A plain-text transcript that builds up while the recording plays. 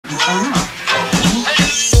What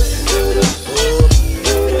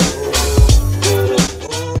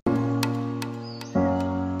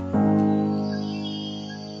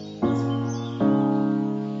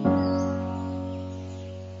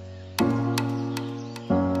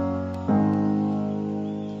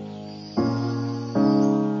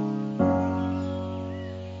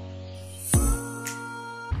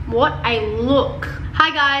a look.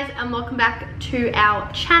 Hi guys, and welcome back to our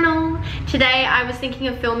channel. Today I was thinking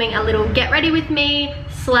of filming a little get ready with me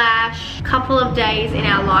 / couple of days in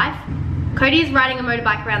our life. Cody is riding a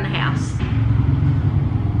motorbike around the house.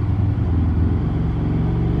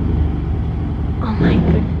 Oh my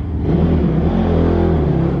goodness.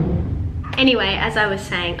 Anyway, as I was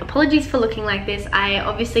saying, apologies for looking like this. I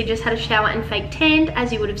obviously just had a shower and fake tanned,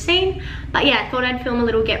 as you would have seen. But yeah, I thought I'd film a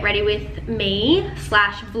little get ready with me /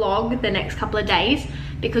 vlog the next couple of days,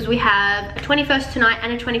 because we have a 21st tonight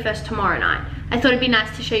and a 21st tomorrow night. I thought it'd be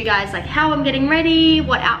nice to show you guys like how I'm getting ready,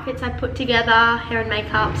 what outfits I put together, hair and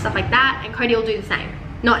makeup, stuff like that, and Cody will do the same.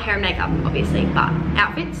 Not hair and makeup, obviously, but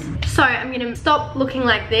outfits. So I'm gonna stop looking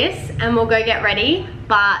like this and we'll go get ready.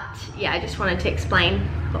 But yeah, I just wanted to explain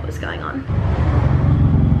what was going on.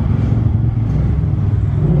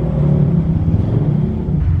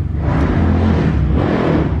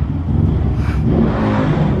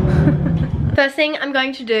 First thing I'm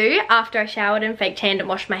going to do after I showered and fake tanned and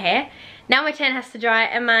washed my hair, now my tan has to dry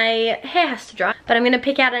and my hair has to dry, but I'm gonna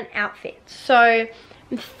pick out an outfit. So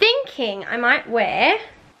I'm thinking I might wear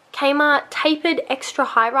Kmart tapered extra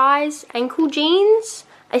high-rise ankle jeans.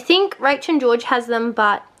 I think Rach and George has them,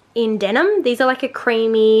 but in denim. These are like a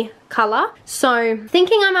creamy color. So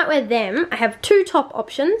thinking I might wear them. I have two top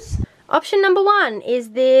options. Option number one is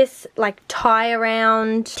this like tie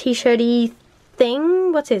around t-shirty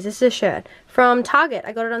thing. What's this? This is a shirt from Target.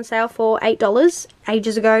 I got it on sale for $8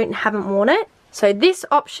 ages ago and haven't worn it. So this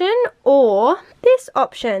option or this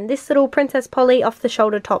option, this little Princess Polly off the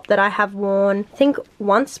shoulder top that I have worn I think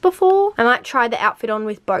once before. I might try the outfit on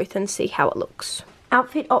with both and see how it looks.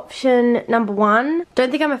 Outfit option number one.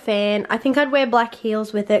 Don't think I'm a fan. I think I'd wear black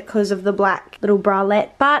heels with it because of the black little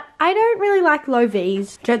bralette, but I don't really like low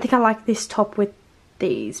V's. Don't think I like this top with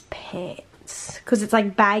these pants because it's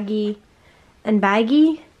like baggy and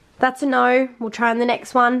baggy. That's a no. We'll try on the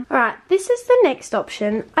next one. Alright, this is the next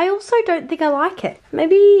option. I also don't think I like it.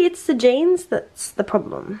 Maybe it's the jeans that's the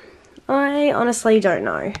problem. I honestly don't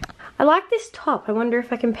know. I like this top. I wonder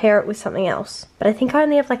if I can pair it with something else. But I think I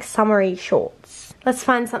only have like summery shorts. Let's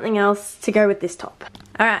find something else to go with this top.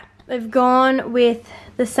 Alright, we've gone with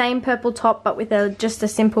the same purple top but with just a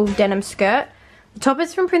simple denim skirt. The top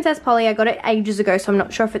is from Princess Polly. I got it ages ago, so I'm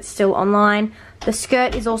not sure if it's still online. The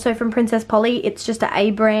skirt is also from Princess Polly. It's just an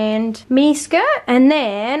A brand mini skirt. And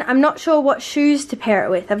then I'm not sure what shoes to pair it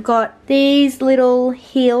with. I've got these little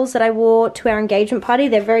heels that I wore to our engagement party.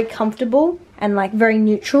 They're very comfortable and like very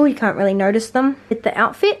neutral. You can't really notice them with the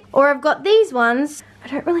outfit. Or I've got these ones. I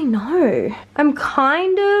don't really know. I'm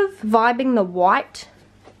kind of vibing the white.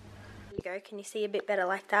 There you go. Can you see a bit better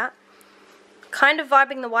like that? Kind of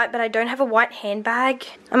vibing the white, but I don't have a white handbag.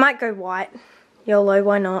 I might go white. YOLO,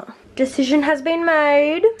 why not? Decision has been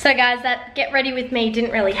made. So guys, that get ready with me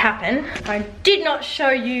didn't really happen. I did not show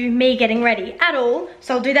you me getting ready at all.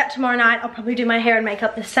 So I'll do that tomorrow night. I'll probably do my hair and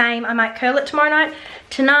makeup the same. I might curl it tomorrow night.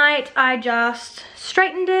 Tonight, I just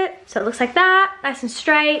straightened it. So it looks like that, nice and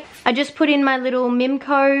straight. I just put in my little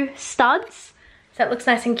Mimco studs. So it looks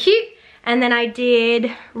nice and cute. And then I did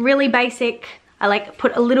really basic, I like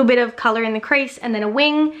put a little bit of color in the crease and then a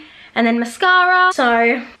wing and then mascara.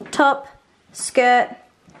 So top, skirt,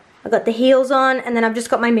 I've got the heels on, and then I've just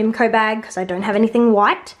got my Mimco bag because I don't have anything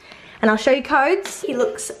white. And I'll show you codes. He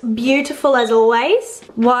looks beautiful as always.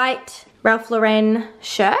 White Ralph Lauren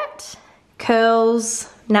shirt,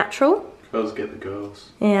 curls natural. Curls get the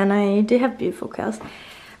girls. Yeah, I know, you do have beautiful curls.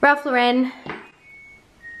 Ralph Lauren.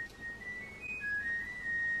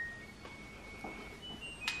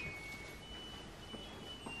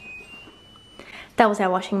 That was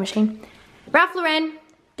our washing machine. Ralph Lauren,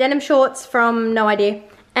 denim shorts from no idea,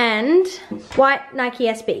 and white Nike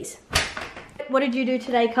SBs. What did you do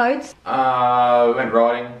today, Codes? We went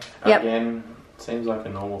riding again. Seems like a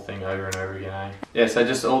normal thing over and over again, eh? Yeah, so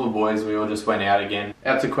just all the boys, we all just went out again.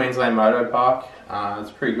 Out to Queensland Moto Park.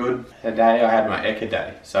 It's pretty good. Today I had my Eka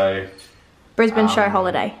day, so... Brisbane show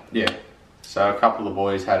holiday. Yeah, so a couple of the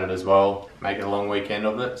boys had it as well. Make it a long weekend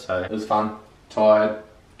of it, so it was fun. Tired,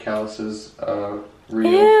 calluses,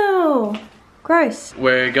 real. Ew, gross.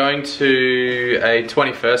 We're going to a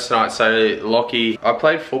 21st tonight, so Lockie, I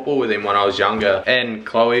played football with him when I was younger, and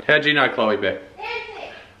Chloe. How do you know Chloe, Beck?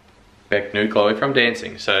 Beck knew Chloe from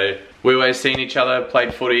dancing, so we always seen each other,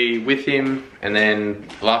 played footy with him, and then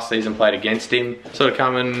last season played against him. Sort of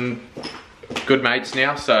coming good mates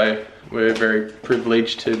now, so we're very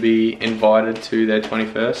privileged to be invited to their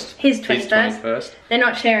 21st. His 21st. They're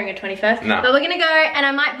not sharing a 21st. No. But we're gonna go, and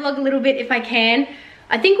I might vlog a little bit if I can.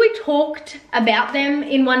 I think we talked about them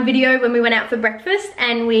in one video when we went out for breakfast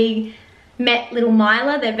and we met little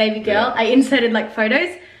Mila, their baby girl. Yeah. I inserted like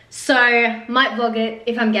photos. So, might vlog it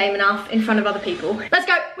if I'm game enough in front of other people. Let's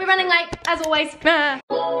go, we're running late, as always.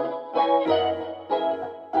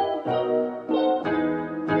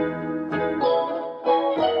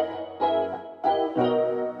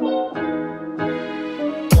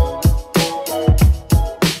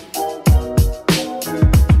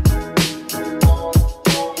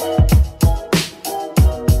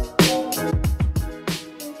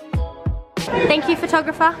 Thank you,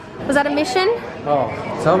 photographer. Was that a mission? Oh,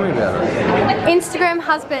 tell me about it. Instagram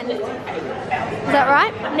husband. Is that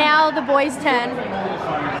right? Now the boys' turn.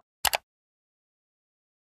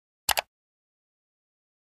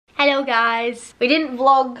 Hello guys. We didn't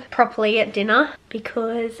vlog properly at dinner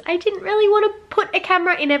because I didn't really want to put a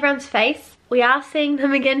camera in everyone's face. We are seeing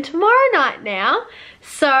them again tomorrow night now,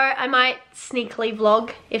 so I might sneakily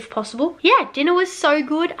vlog if possible. Yeah, dinner was so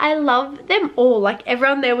good. I love them all. Like,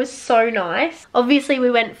 everyone there was so nice. Obviously,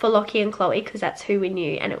 we went for Lockie and Chloe because that's who we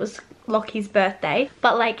knew, and it was Lockie's birthday.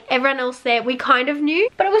 But like, everyone else there, we kind of knew,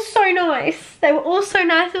 but it was so nice. They were all so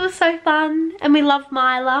nice. It was so fun, and we loved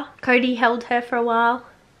Mila. Cody held her for a while.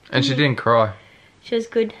 And she didn't cry. She was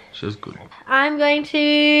good. She was good. I'm going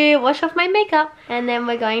to wash off my makeup and then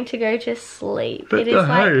we're going to go to sleep. It is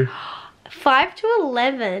like 5 to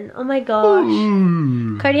 11. Oh my gosh.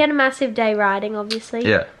 Ooh. Cody had a massive day riding, obviously.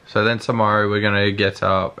 Yeah. So then tomorrow we're going to get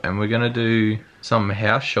up and we're going to do some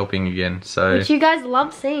house shopping again. So which you guys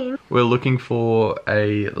love seeing. We're looking for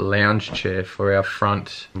a lounge chair for our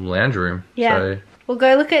front lounge room. Yeah. So we'll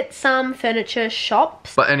go look at some furniture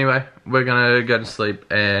shops. But anyway, we're gonna go to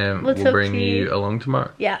sleep and we'll bring you along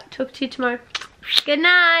tomorrow. Yeah, talk to you tomorrow. Good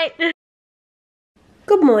night.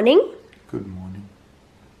 Good morning. Good morning.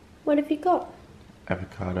 What have you got?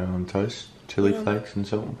 Avocado on toast, chili flakes and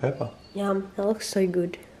salt and pepper. Yum, that looks so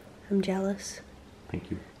good. I'm jealous. Thank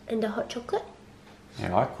you. And a hot chocolate?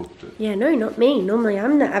 Yeah, I cooked it. Yeah, no, not me. Normally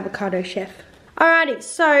I'm the avocado chef. Alrighty,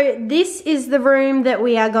 so this is the room that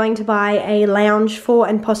we are going to buy a lounge for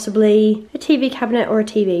and possibly a TV cabinet or a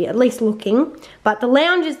TV, at least looking. But the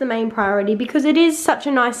lounge is the main priority because it is such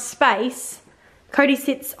a nice space. Cody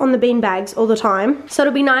sits on the beanbags all the time, so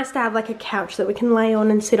it'll be nice to have like a couch that we can lay on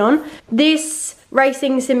and sit on. This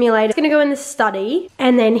racing simulator is going to go in the study,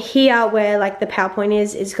 and then here where like the PowerPoint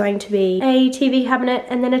is going to be a TV cabinet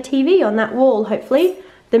and then a TV on that wall, hopefully.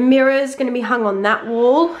 The mirror is going to be hung on that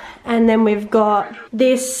wall, and then we've got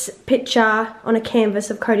this picture on a canvas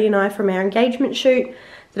of Cody and I from our engagement shoot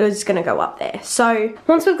that is going to go up there. So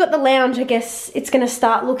once we've got the lounge, I guess it's going to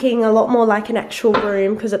start looking a lot more like an actual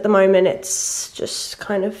room, because at the moment it's just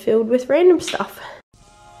kind of filled with random stuff.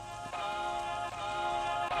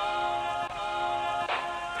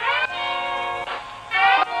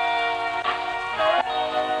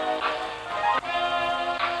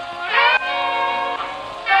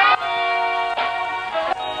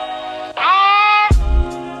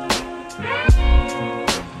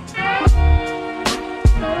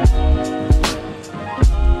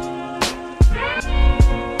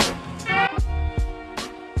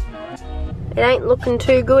 It ain't looking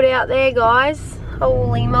too good out there, guys.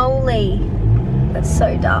 Holy moly. That's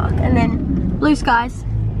so dark. And then blue skies,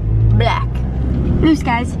 black. Blue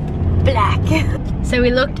skies, black. So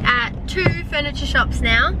we looked at 2 furniture shops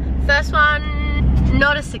now. First one,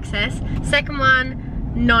 not a success. Second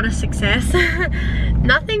one, not a success.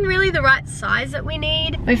 Nothing really the right size that we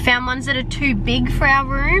need. We found ones that are too big for our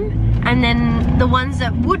room, and then the ones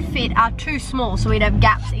that would fit are too small, so we'd have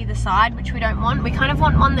gaps either side, which we don't want. We kind of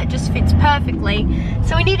want one that just fits perfectly,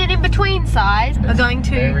 so we need an in-between size. We're going to...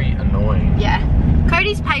 Very annoying. Yeah.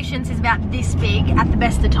 Cody's patience is about this big at the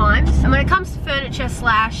best of times, and when it comes to furniture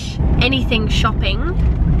slash anything shopping,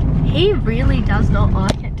 he really does not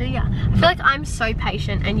like it, do ya? I feel like I'm so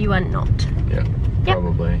patient and you are not. Yeah, yep,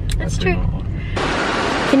 probably. That's true.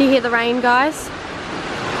 Can you hear the rain, guys?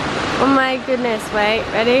 Oh my goodness, wait,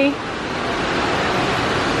 ready?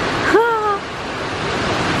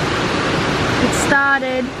 It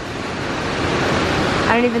started.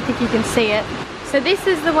 I don't even think you can see it. So this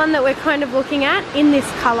is the one that we're kind of looking at in this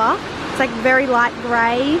color. It's like very light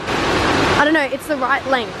gray. I don't know, it's the right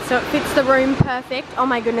length, so it fits the room perfect. Oh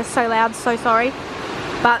my goodness, so loud, so sorry.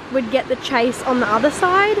 But we'd get the chase on the other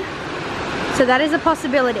side. So that is a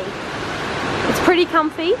possibility. It's pretty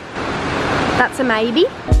comfy. That's a maybe.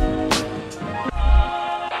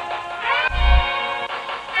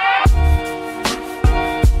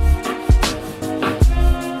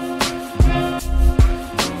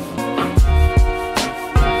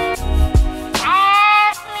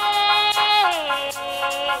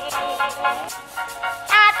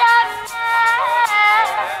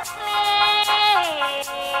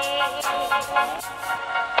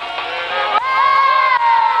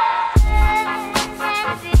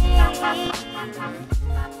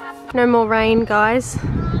 No more rain, guys.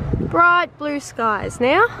 Bright blue skies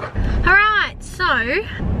now. Alright, so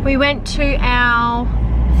we went to our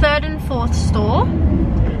third and fourth store.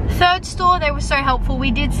 Third store, they were so helpful. We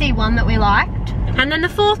did see one that we liked. And then the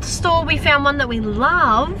fourth store, we found one that we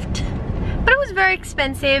loved. But it was very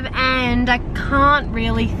expensive and I can't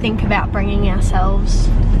really think about bringing ourselves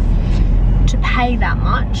to pay that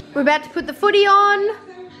much. We're about to put the footy on.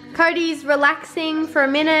 Cody's relaxing for a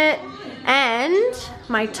minute. And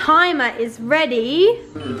my timer is ready.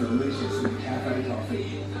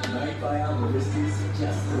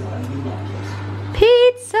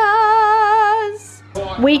 Pizzas!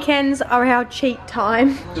 Weekends are our cheat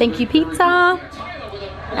time. Thank you, pizza.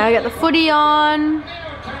 Now I got the footy on.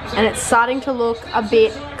 And it's starting to look a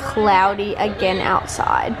bit cloudy again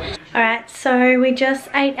outside. Alright, so we just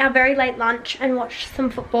ate our very late lunch and watched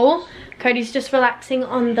some football. Cody's just relaxing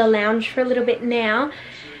on the lounge for a little bit now.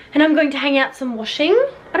 And I'm going to hang out some washing.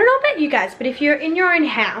 I don't know about you guys, but if you're in your own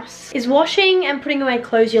house, is washing and putting away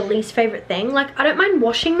clothes your least favorite thing? Like, I don't mind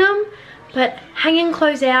washing them, but hanging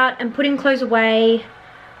clothes out and putting clothes away,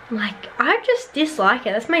 like, I just dislike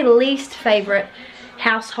it. That's my least favorite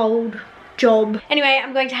household job. Anyway,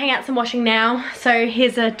 I'm going to hang out some washing now. So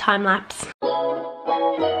here's a time lapse.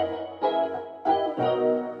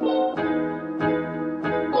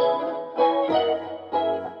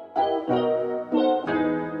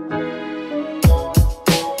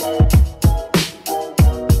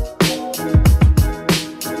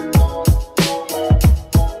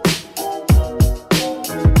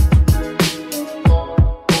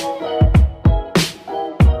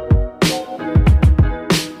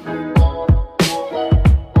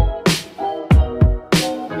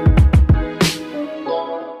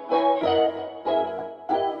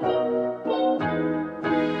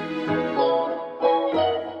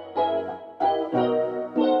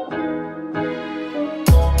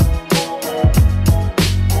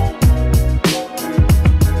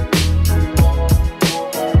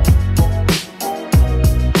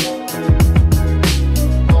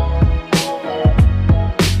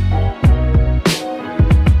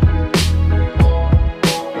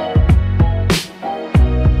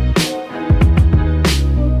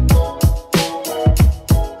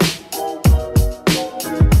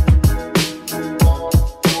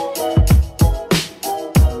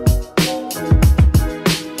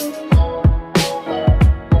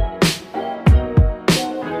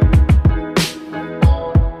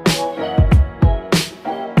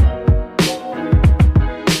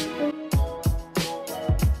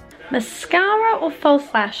 Mascara or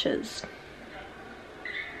false lashes?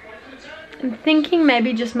 I'm thinking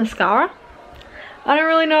maybe just mascara. I don't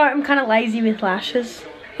really know, I'm kind of lazy with lashes.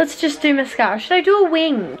 Let's just do mascara. Should I do a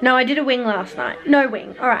wing? No, I did a wing last night. No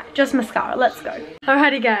wing. Alright, just mascara. Let's go.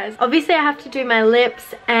 Alrighty guys. Obviously I have to do my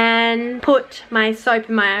lips and put my soap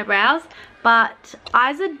in my eyebrows. But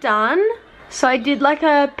eyes are done. So I did like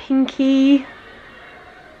a pinky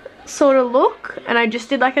sort of look. And I just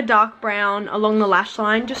did like a dark brown along the lash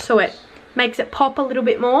line. Just so it makes it pop a little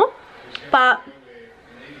bit more. But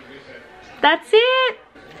that's it.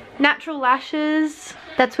 Natural lashes.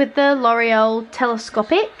 That's with the L'Oreal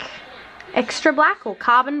Telescopic Extra Black or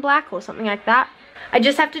Carbon Black or something like that. I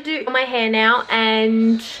just have to do my hair now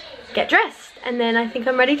and get dressed. And then I think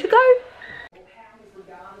I'm ready to go.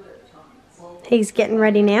 He's getting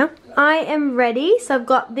ready now. I am ready. So I've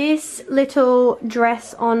got this little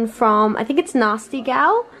dress on from, I think it's Nasty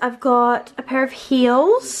Gal. I've got a pair of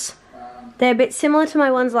heels. They're a bit similar to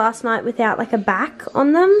my ones last night without like a back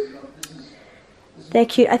on them. They're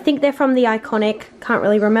cute. I think they're from the Iconic. Can't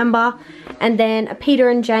really remember. And then a Peter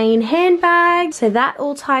and Jane handbag. So that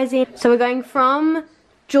all ties in. So we're going from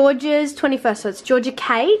Georgia's 21st. So it's Georgia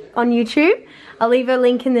Kate on YouTube. I'll leave a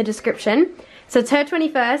link in the description. So it's her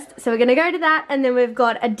 21st. So we're going to go to that. And then we've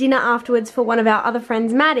got a dinner afterwards for one of our other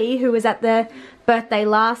friends, Maddie, who was at the birthday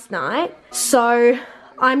last night. So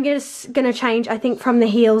I'm just going to change, I think, from the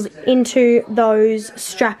heels into those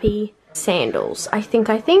strappy sandals. I think.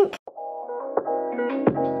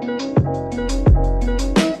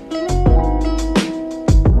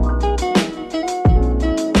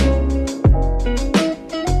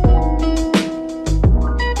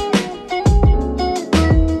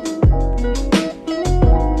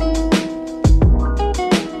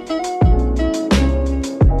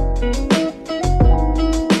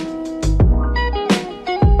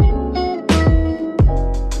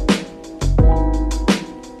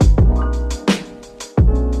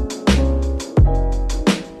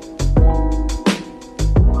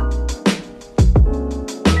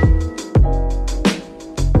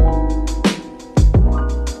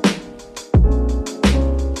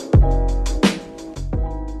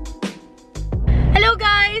 Well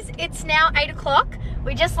guys, it's now 8 o'clock.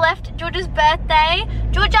 We just left Georgia's birthday.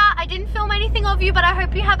 Georgia, I didn't film anything of you, but I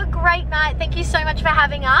hope you have a great night. Thank you so much for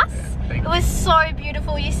having us. It was so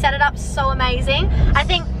beautiful. You set it up so amazing. I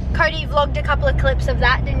think Cody vlogged a couple of clips of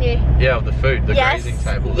that, didn't you? Yeah, of the food, the grazing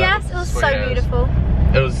table. Yes, it was so beautiful.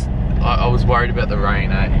 It was, I was worried about the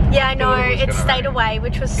rain, eh? Yeah, I know, it stayed away,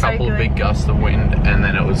 which was so good. Couple of big gusts of wind and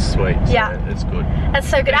then it was sweet, so yeah, it's good. That's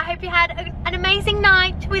so good. I hope you had an amazing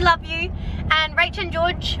night. We love you. And Rachel and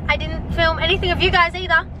George, I didn't film anything of you guys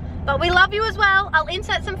either, but we love you as well. I'll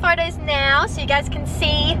insert some photos now so you guys can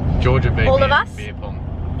see Georgia beat all of us. Beer pong.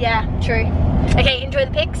 Yeah, true. Okay, enjoy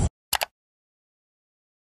the pics.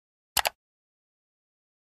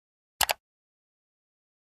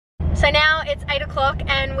 So now it's 8 o'clock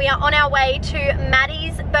and we are on our way to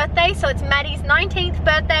Maddie's birthday. So it's Maddie's 19th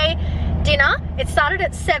birthday dinner. It started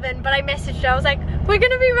at 7, but I messaged her. I was like, we're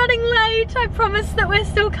gonna be running late. I promise that we're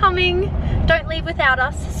still coming. Don't leave without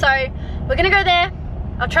us. So we're gonna go there.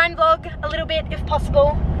 I'll try and vlog a little bit if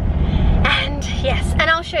possible. And yes, and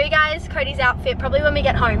I'll show you guys Cody's outfit probably when we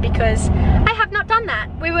get home because I have not done that.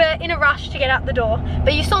 We were in a rush to get out the door,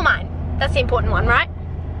 but you saw mine. That's the important one, right?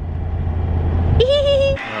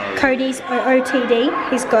 Cody's OOTD.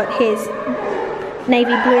 He's got his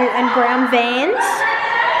navy blue and brown Vans,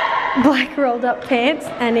 black rolled up pants,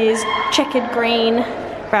 and his checkered green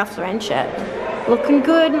Ralph Lauren shirt. Looking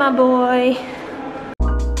good, my boy.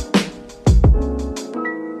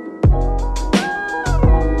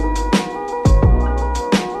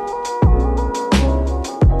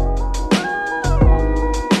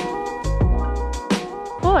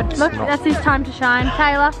 Good. Look, that's his time to shine.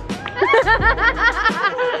 Taylor.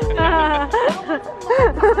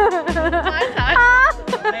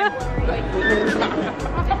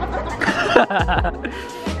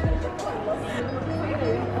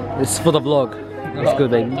 This is for the vlog. That's good,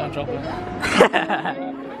 baby.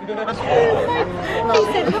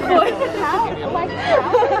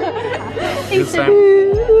 He said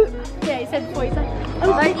yeah, he said before, he's like, I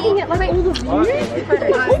was looking at like all the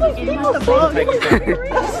views. All the vlogs.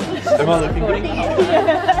 Am I looking good?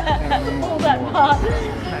 Yeah. All that part.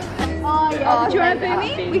 Oh yeah. Do you want a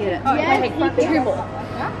boomy? We can, yeah, take 2 more.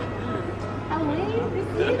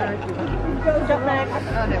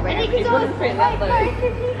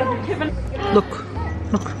 Look,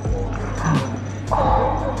 look.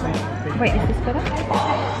 Wait, is this better?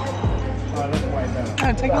 No,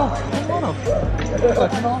 take it off. Take it off.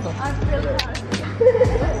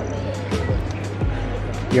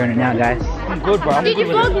 You're in it now, guys. I'm good, bro. Did you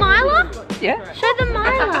vlog Mila? Yeah. Show them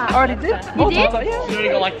Mila. I already did. You did? Yeah. You only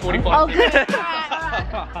got like 45. Oh, good.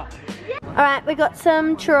 Alright, we got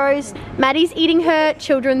some churros. Maddie's eating her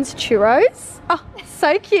children's churros. Oh,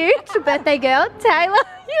 so cute. Birthday girl. Taylor,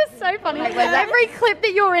 you're so funny. Every clip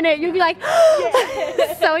that you're in it, you'll be like,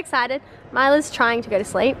 so excited. Mila's trying to go to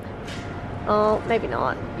sleep. Oh, maybe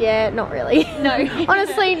not. Yeah, not really. No.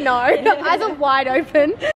 Honestly, no. Eyes are wide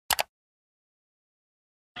open.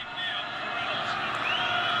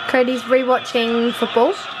 Cody's rewatching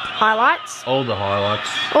football highlights. All the highlights.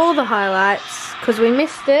 All the highlights, because we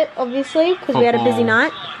missed it, obviously, because we had a busy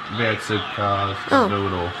night. We had supercars, Oh. do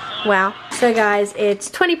it all. Wow. So guys, it's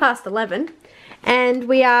 20 past 11, and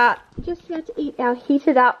we are just about to eat our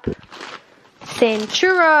heated up San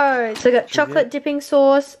churros. So we got chocolate dipping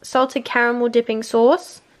sauce, salted caramel dipping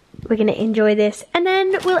sauce. We're gonna enjoy this, and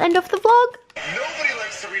then we'll end off the vlog. Nobody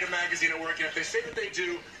likes to read a magazine at work, and if they say that they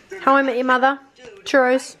do, How I Met Your Mother,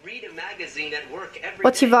 churros.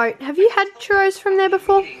 What's your vote? Have you had churros from there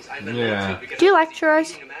before? Yeah. Do you like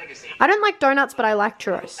churros? I don't like donuts, but I like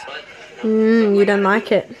churros. You don't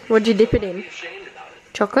like it. What'd you dip it in?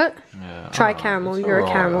 Chocolate? Yeah. Try caramel. You're a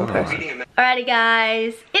caramel person. Alrighty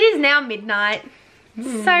guys, it is now midnight.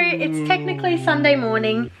 So it's technically Sunday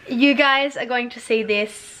morning. You guys are going to see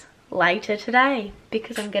this later today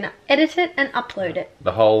because I'm gonna edit it and upload it.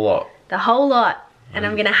 The whole lot. The whole lot. And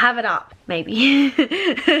I'm gonna have it up, maybe.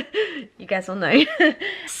 You guys will know.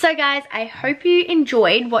 So guys, I hope you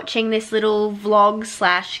enjoyed watching this little vlog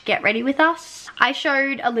 / get ready with us. I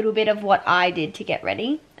showed a little bit of what I did to get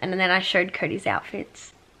ready, and then I showed Cody's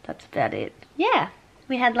outfits. That's about it. Yeah,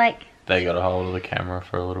 we had like... They got a hold of the camera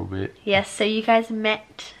for a little bit. Yes, so you guys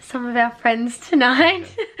met some of our friends tonight.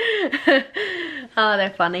 Oh, they're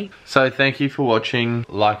funny. So thank you for watching.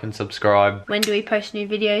 Like and subscribe. When do we post new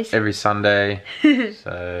videos? Every Sunday.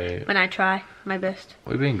 So when I try my best.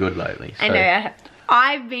 we've been good lately. So I know,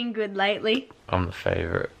 I've been good lately. I'm the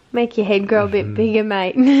favourite. Make your head grow a bit bigger,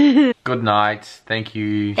 mate. Good night. Thank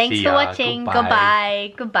you. Thanks See for ya. watching. Goodbye.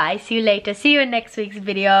 Goodbye. Goodbye. See you later. See you in next week's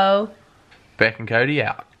video. Bek and Cody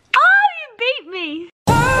out. Oh, you beat me.